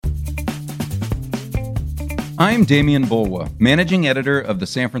I'm Damian Bulwa, managing editor of the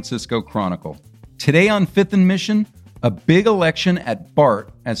San Francisco Chronicle. Today on Fifth and Mission, a big election at BART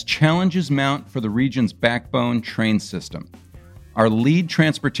as challenges mount for the region's backbone train system. Our lead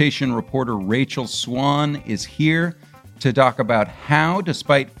transportation reporter Rachel Swan is here to talk about how,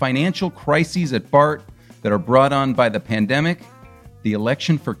 despite financial crises at BART that are brought on by the pandemic, the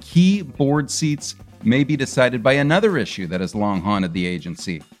election for key board seats may be decided by another issue that has long haunted the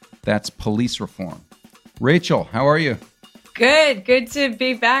agency. That's police reform. Rachel, how are you? Good to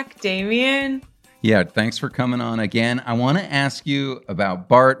be back, Damian. Yeah, thanks for coming on again. I want to ask you about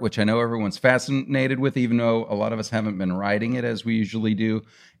BART, which I know everyone's fascinated with, even though a lot of us haven't been riding it as we usually do.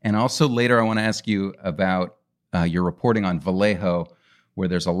 And also later, I want to ask you about your reporting on Vallejo, where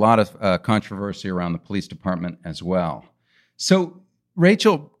there's a lot of controversy around the police department as well. So,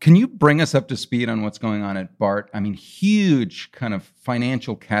 Rachel, can you bring us up to speed on what's going on at BART? I mean, huge kind of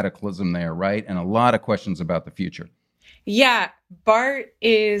financial cataclysm there, right? And a lot of questions about the future. Yeah, BART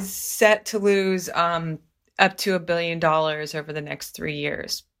is set to lose up to $1 billion over the next 3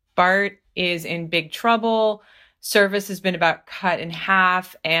 years. BART is in big trouble. Service has been about cut in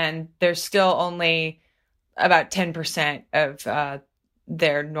half, and there's still only about 10% of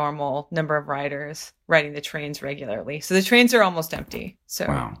their normal number of riders riding the trains regularly. So the trains are almost empty. So,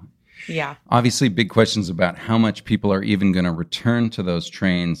 wow. Yeah. Obviously, big questions about how much people are even going to return to those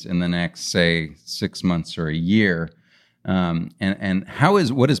trains in the next, say, 6 months or a year. And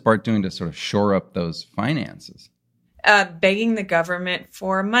what is BART doing to sort of shore up those finances? Begging the government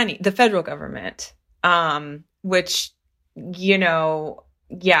for money, the federal government, which, a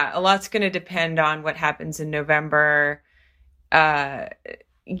lot's going to depend on what happens in November. BART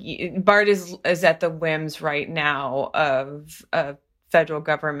is at the whims right now of a federal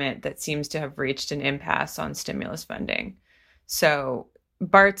government that seems to have reached an impasse on stimulus funding. So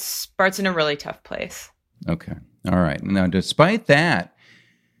BART's in a really tough place. Okay. All right. Now, despite that,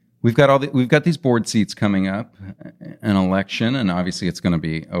 we've got these board seats coming up, an election, and obviously it's going to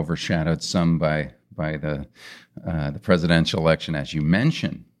be overshadowed some by the presidential election, as you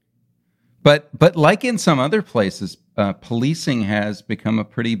mentioned. But like in some other places, policing has become a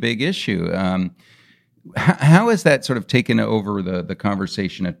pretty big issue. How has that sort of taken over the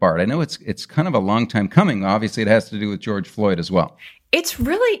conversation at BART? I know it's kind of a long time coming. Obviously, it has to do with George Floyd as well. It's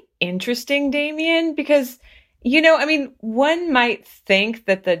really interesting, Damian, because, one might think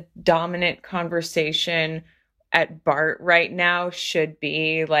that the dominant conversation at BART right now should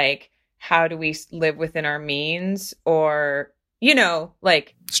be like, how do we live within our means, or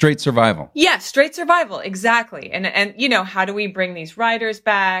straight survival. Yeah, straight survival. Exactly. And how do we bring these riders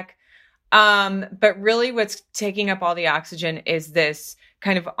back? But really what's taking up all the oxygen is this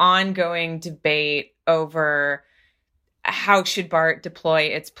kind of ongoing debate over how should BART deploy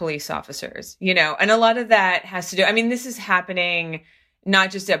its police officers, and a lot of that has to do, this is happening not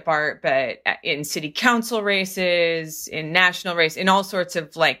just at BART, but in city council races, in national race, in all sorts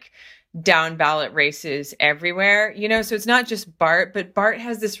of down ballot races everywhere, so it's not just BART, but BART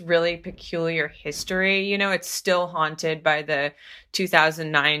has this really peculiar history. It's still haunted by the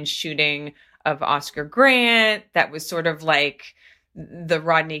 2009 shooting of Oscar Grant. That was sort of like the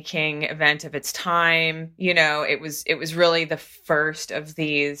Rodney King event of its time. It was really the first of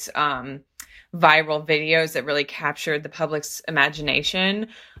these viral videos that really captured the public's imagination.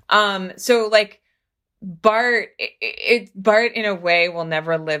 BART in a way will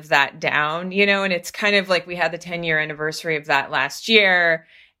never live that down, and it's kind of like we had the 10-year anniversary of that last year,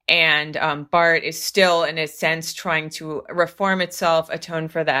 and BART is still, in a sense, trying to reform itself, atone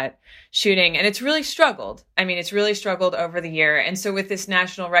for that shooting, and it's really struggled. It's really struggled over the year, and so with this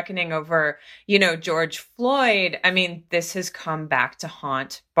national reckoning over, George Floyd, this has come back to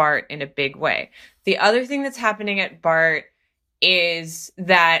haunt BART in a big way. The other thing that's happening at BART is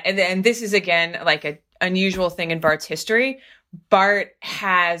that, and this is again like a unusual thing in BART's history, BART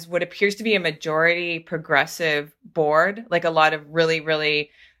has what appears to be a majority progressive board, like a lot of really,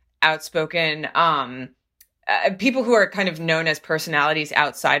 really outspoken people who are kind of known as personalities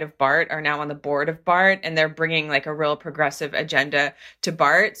outside of BART are now on the board of BART, and they're bringing like a real progressive agenda to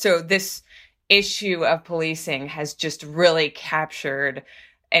BART. So this issue of policing has just really captured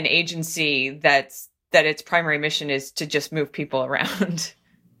an agency that its primary mission is to just move people around.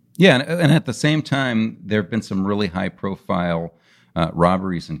 Yeah, and at the same time, there have been some really high-profile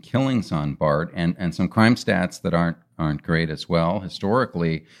robberies and killings on BART, and some crime stats that aren't great as well.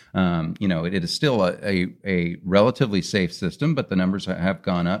 Historically, it is still a relatively safe system, but the numbers have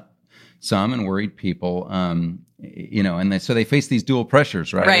gone up some and worried people. And so they face these dual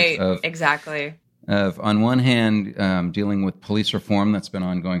pressures, right? Right, exactly. of, on one hand, dealing with police reform that's been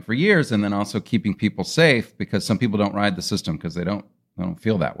ongoing for years, and then also keeping people safe, because some people don't ride the system because they don't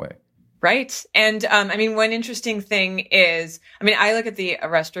feel that way. Right. And I mean, one interesting thing is, I mean, I look at the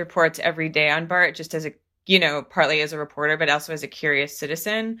arrest reports every day on BART just as a, you know, partly as a reporter, but also as a curious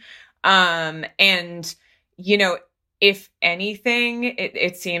citizen. And, you know, if anything,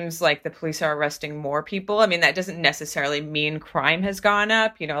 it seems like the police are arresting more people. I mean, that doesn't necessarily mean crime has gone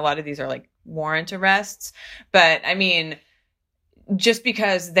up. You know, a lot of these are like warrant arrests. But I mean, just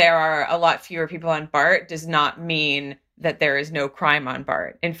because there are a lot fewer people on BART does not mean that there is no crime on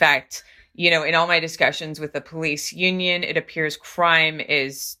BART. In fact, you know, in all my discussions with the police union, it appears crime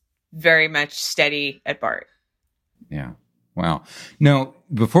is very much steady at BART. Yeah. Wow. Now,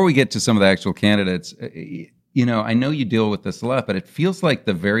 before we get to some of the actual candidates, you know, I know you deal with this a lot, but it feels like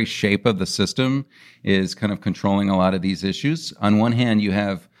the very shape of the system is kind of controlling a lot of these issues. On one hand, you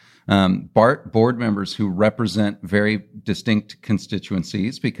have BART board members who represent very distinct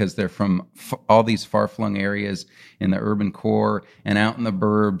constituencies because they're from all these far-flung areas in the urban core and out in the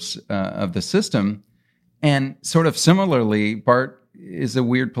burbs of the system. And sort of similarly, BART is a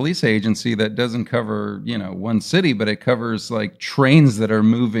weird police agency that doesn't cover, you know, one city, but it covers like trains that are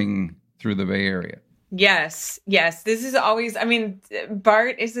moving through the Bay Area. Yes. Yes. This is always, I mean,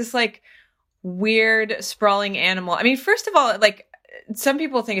 BART is this like weird sprawling animal. I mean, first of all, like, some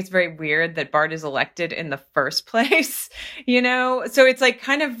people think it's very weird that BART is elected in the first place, you know? So it's like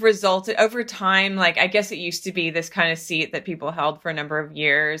kind of resulted over time. Like, I guess it used to be this kind of seat that people held for a number of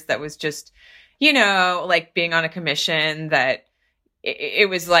years that was just, you know, like being on a commission that it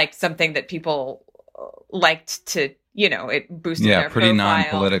was like something that people liked to, you know, it boosted their pretty profile.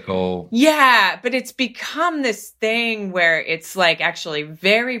 Non-political. Yeah, but it's become this thing where it's like actually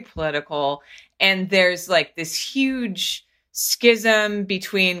very political. And there's like this huge schism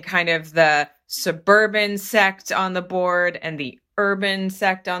between kind of the suburban sect on the board and the urban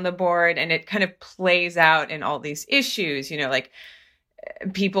sect on the board. And it kind of plays out in all these issues, you know, like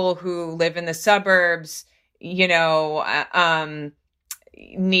people who live in the suburbs, you know,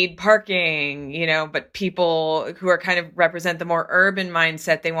 need parking, you know, but people who are kind of represent the more urban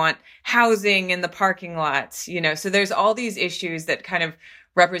mindset, they want housing in the parking lots, you know. So there's all these issues that kind of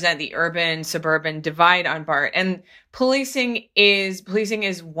represent the urban suburban divide on BART, and policing is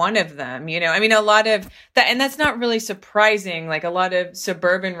one of them, you know. I mean, a lot of that, and that's not really surprising. Like a lot of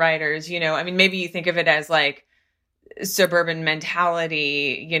suburban riders, you know, I mean, maybe you think of it as like suburban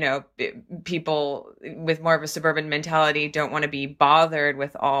mentality, you know, people with more of a suburban mentality don't want to be bothered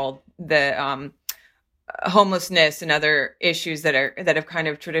with all the homelessness and other issues that have kind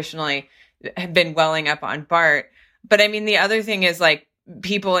of traditionally have been welling up on BART. But I mean, the other thing is like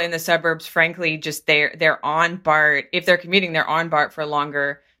people in the suburbs, frankly, just they're on BART. If they're commuting, they're on BART for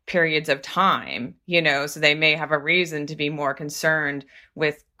longer periods of time, you know, so they may have a reason to be more concerned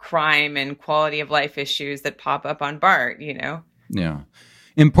with crime and quality of life issues that pop up on BART, you know? Yeah.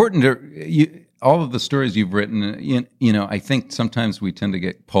 Important to all of the stories you've written, you know, I think sometimes we tend to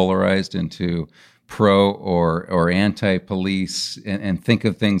get polarized into pro or anti-police and think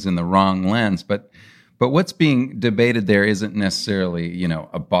of things in the wrong lens. But what's being debated there isn't necessarily, you know,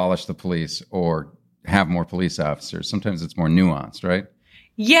 abolish the police or have more police officers. Sometimes it's more nuanced, right?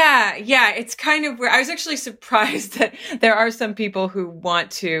 Yeah. It's kind of where I was actually surprised that there are some people who want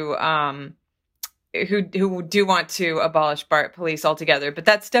to, who do want to abolish BART police altogether, but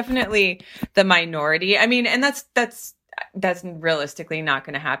that's definitely the minority. I mean, and that's realistically not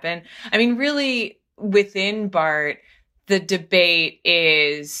going to happen. I mean, really within BART, the debate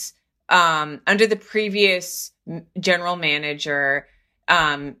is, under the previous general manager,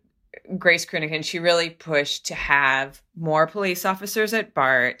 Grace Kruniken, she really pushed to have more police officers at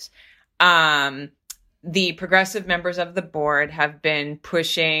BART. The progressive members of the board have been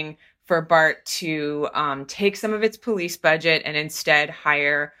pushing for BART to take some of its police budget and instead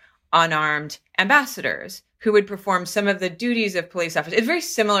hire unarmed ambassadors who would perform some of the duties of police officers. It's very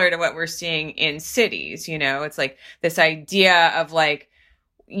similar to what we're seeing in cities, you know. It's like this idea of like,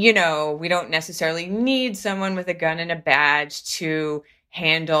 you know, we don't necessarily need someone with a gun and a badge to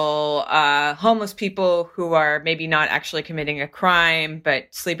handle homeless people who are maybe not actually committing a crime but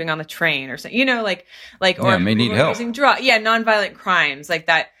sleeping on the train or something, you know, like or may need help. Using nonviolent crimes, like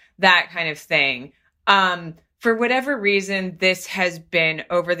that kind of thing. For whatever reason, this has been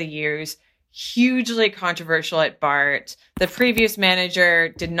over the years hugely controversial at BART. The previous manager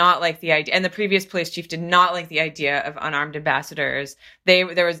did not like the idea, and the previous police chief did not like the idea of unarmed ambassadors. They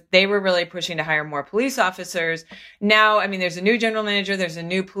were really pushing to hire more police officers. Now, I mean, there's a new general manager, there's a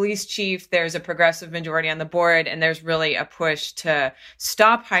new police chief, there's a progressive majority on the board, and there's really a push to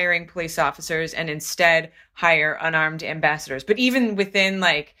stop hiring police officers and instead hire unarmed ambassadors. But even within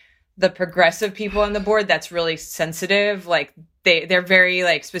like the progressive people on the board, that's really sensitive. Like they're very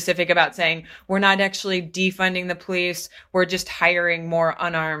like specific about saying, we're not actually defunding the police. We're just hiring more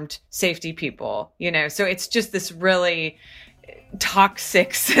unarmed safety people, you know? So it's just this really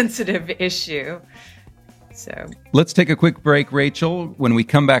toxic, sensitive issue. So let's take a quick break, Rachel. When we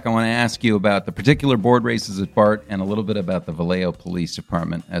come back, I want to ask you about the particular board races at BART and a little bit about the Vallejo Police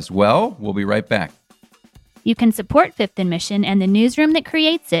Department as well. We'll be right back. You can support Fifth and Mission and the newsroom that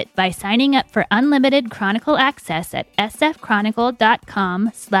creates it by signing up for unlimited Chronicle access at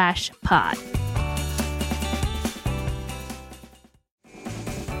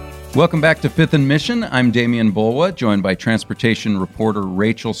sfchronicle.com/pod. Welcome back to Fifth and Mission. I'm Damian Bulwa, joined by transportation reporter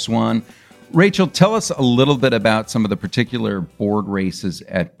Rachel Swan. Rachel, tell us a little bit about some of the particular board races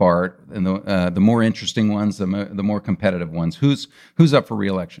at BART and the more interesting ones, the more competitive ones. Who's up for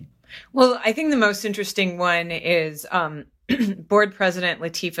re-election? Well, I think the most interesting one is board president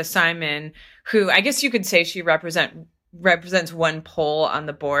Lateefah Simon, who I guess you could say she represents one pole on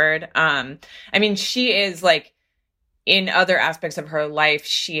the board. I mean, she is like, in other aspects of her life,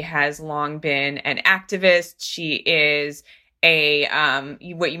 she has long been an activist. She is a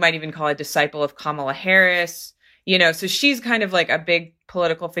what you might even call a disciple of Kamala Harris. You know, so she's kind of like a big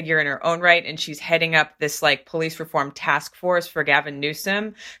political figure in her own right, and she's heading up this like police reform task force for Gavin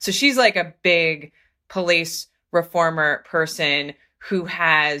Newsom. So she's like a big police reformer person who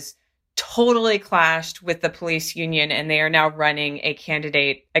has totally clashed with the police union, and they are now running a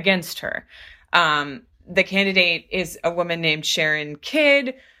candidate against her. The candidate is a woman named Sharon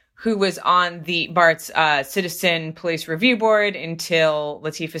Kidd, who was on the BART's Citizen Police Review Board until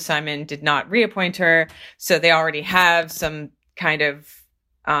Lateefah Simon did not reappoint her. So they already have some kind of,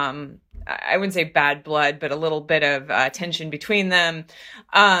 I wouldn't say bad blood, but a little bit of tension between them.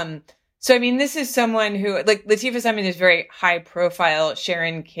 So, I mean, this is someone who, like, Lateefah Simon is very high profile.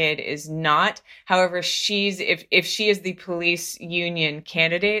 Sharon Kidd is not. However, if she is the police union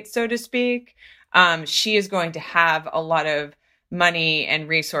candidate, so to speak, she is going to have a lot of money and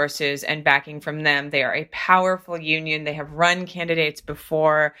resources and backing from them. They are a powerful union. They have run candidates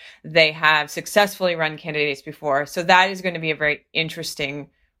before. They have successfully run candidates before. So that is going to be a very interesting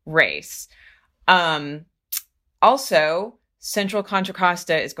race. Also, Central Contra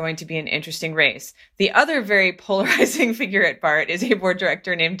Costa is going to be an interesting race. The other very polarizing figure at BART is a board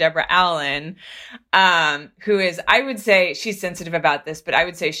director named Deborah Allen, who is, I would say, she's sensitive about this, but I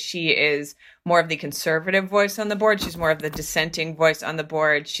would say she is more of the conservative voice on the board. She's more of the dissenting voice on the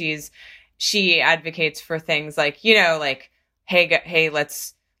board. She advocates for things like, you know, like, hey,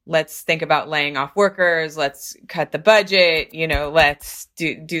 let's think about laying off workers. Let's cut the budget. You know, let's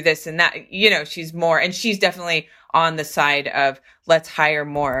do this and that. You know, she's definitely on the side of let's hire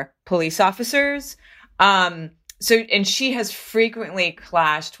more police officers. And she has frequently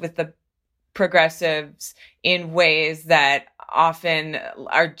clashed with the progressives in ways that often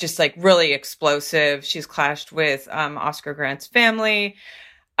are just like really explosive. She's clashed with Oscar Grant's family.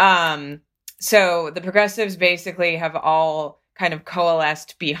 So the progressives basically have all kind of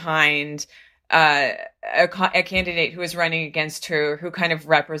coalesced behind a candidate who is running against her, who kind of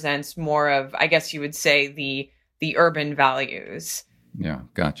represents more of, I guess you would say, the urban values. Yeah,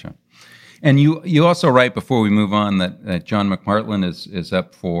 gotcha. And you also write, before we move on, that John McPartland is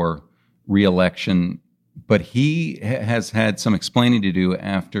up for re-election, but he has had some explaining to do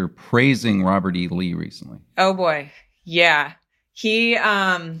after praising Robert E. Lee recently. Oh boy. Yeah.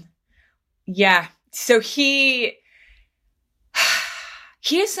 So he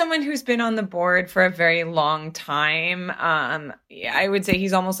is someone who's been on the board for a very long time. I would say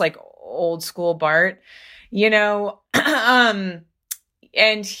he's almost like old school BART, you know.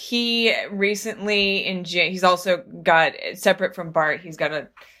 And he recently he's also got, separate from BART,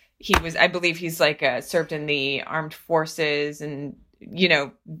 I believe he's like served in the armed forces and, you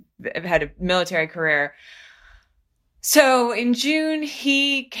know, had a military career. So in June,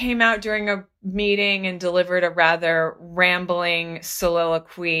 he came out during a meeting and delivered a rather rambling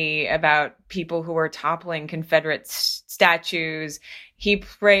soliloquy about people who were toppling Confederate statues. He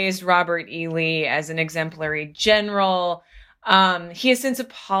praised Robert E. Lee as an exemplary general. He has since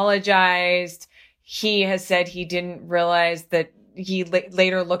apologized. He has said he didn't realize that he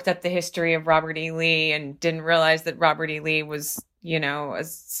later looked at the history of Robert E. Lee and didn't realize that Robert E. Lee was a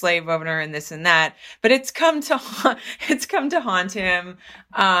slave owner and this and that, but it's come to haunt him.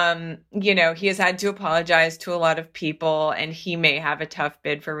 He has had to apologize to a lot of people, and he may have a tough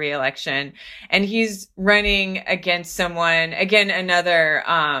bid for re-election. And he's running against someone, again, another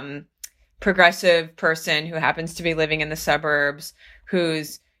progressive person who happens to be living in the suburbs,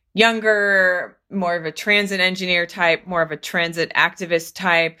 who's younger, more of a transit engineer type, more of a transit activist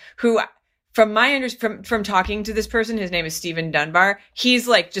type, who, from talking to this person, his name is Stephen Dunbar, he's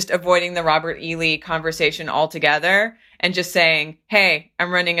like just avoiding the Robert E. Lee conversation altogether and just saying, hey,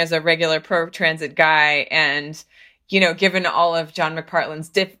 I'm running as a regular pro-transit guy, and, given all of John McPartland's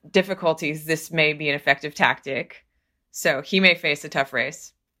difficulties, this may be an effective tactic. So he may face a tough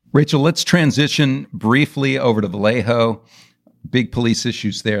race. Rachel, let's transition briefly over to Vallejo. Big police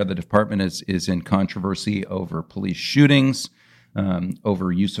issues there. The department is in controversy over police shootings,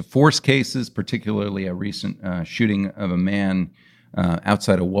 over use of force cases, particularly a recent shooting of a man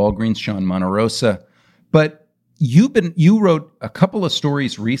outside of Walgreens, Sean Monterosa. But you wrote a couple of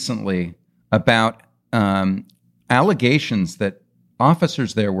stories recently about allegations that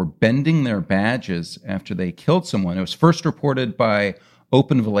officers there were bending their badges after they killed someone. It was first reported by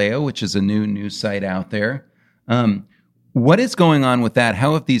Open Vallejo, which is a new news site out there. What is going on with that?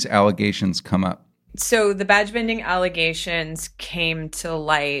 How have these allegations come up? So the badge bending allegations came to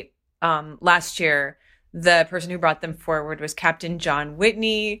light last year. The person who brought them forward was Captain John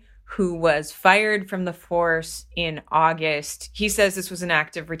Whitney, who was fired from the force in August. He says this was an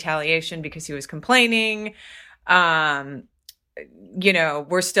act of retaliation because he was complaining. We're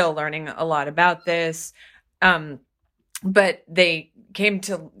still learning a lot about this. But they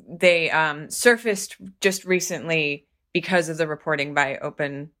surfaced just recently because of the reporting by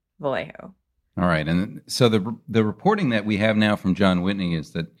Open Vallejo. All right. And so the reporting that we have now from John Whitney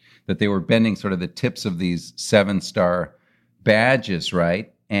is that they were bending sort of the tips of these 7-star badges,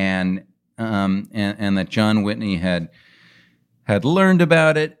 right? And that John Whitney had learned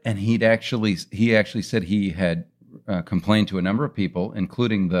about it, and he actually said he had complained to a number of people,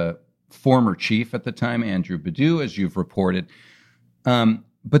 including the former chief at the time, Andrew Badu, as you've reported.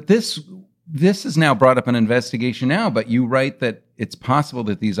 But this is now brought up an investigation now, but you write that it's possible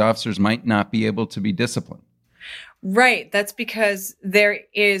that these officers might not be able to be disciplined. Right. That's because there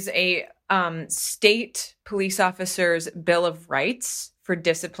is a state police officers' Bill of Rights for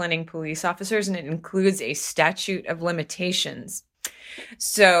disciplining police officers, and it includes a statute of limitations.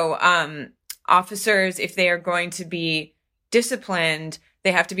 So officers, if they are going to be disciplined,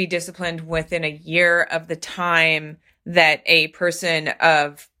 they have to be disciplined within a year of the time that a person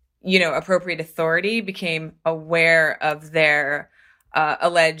of appropriate authority became aware of their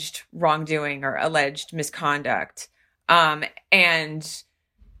alleged wrongdoing or alleged misconduct. And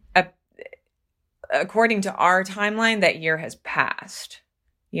according to our timeline, that year has passed,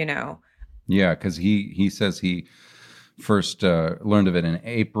 Yeah, because he says he first learned of it in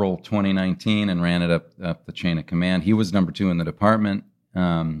April 2019 and ran it up the chain of command. He was number 2 in the department.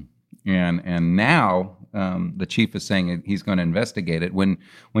 And now the chief is saying he's going to investigate it. When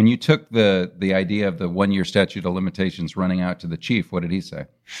you took the idea of the 1-year statute of limitations running out to the chief, what did he say?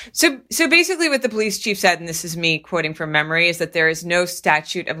 So basically what the police chief said, and this is me quoting from memory, is that there is no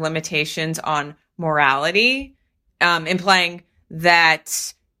statute of limitations on morality, implying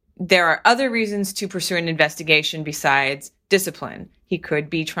that there are other reasons to pursue an investigation besides discipline. He could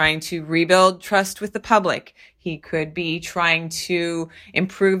be trying to rebuild trust with the public. He could be trying to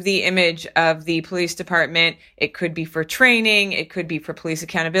improve the image of the police department. It could be for training. It could be for police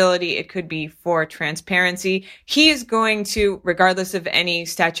accountability. It could be for transparency. He is going to, regardless of any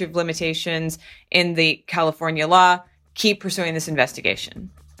statute of limitations in the California law, keep pursuing this investigation.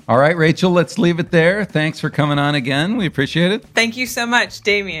 All right, Rachel, let's leave it there. Thanks for coming on again. We appreciate it. Thank you so much,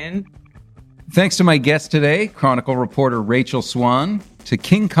 Damian. Thanks to my guest today, Chronicle reporter Rachel Swan, to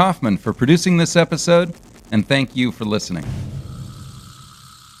King Kaufman for producing this episode, and thank you for listening.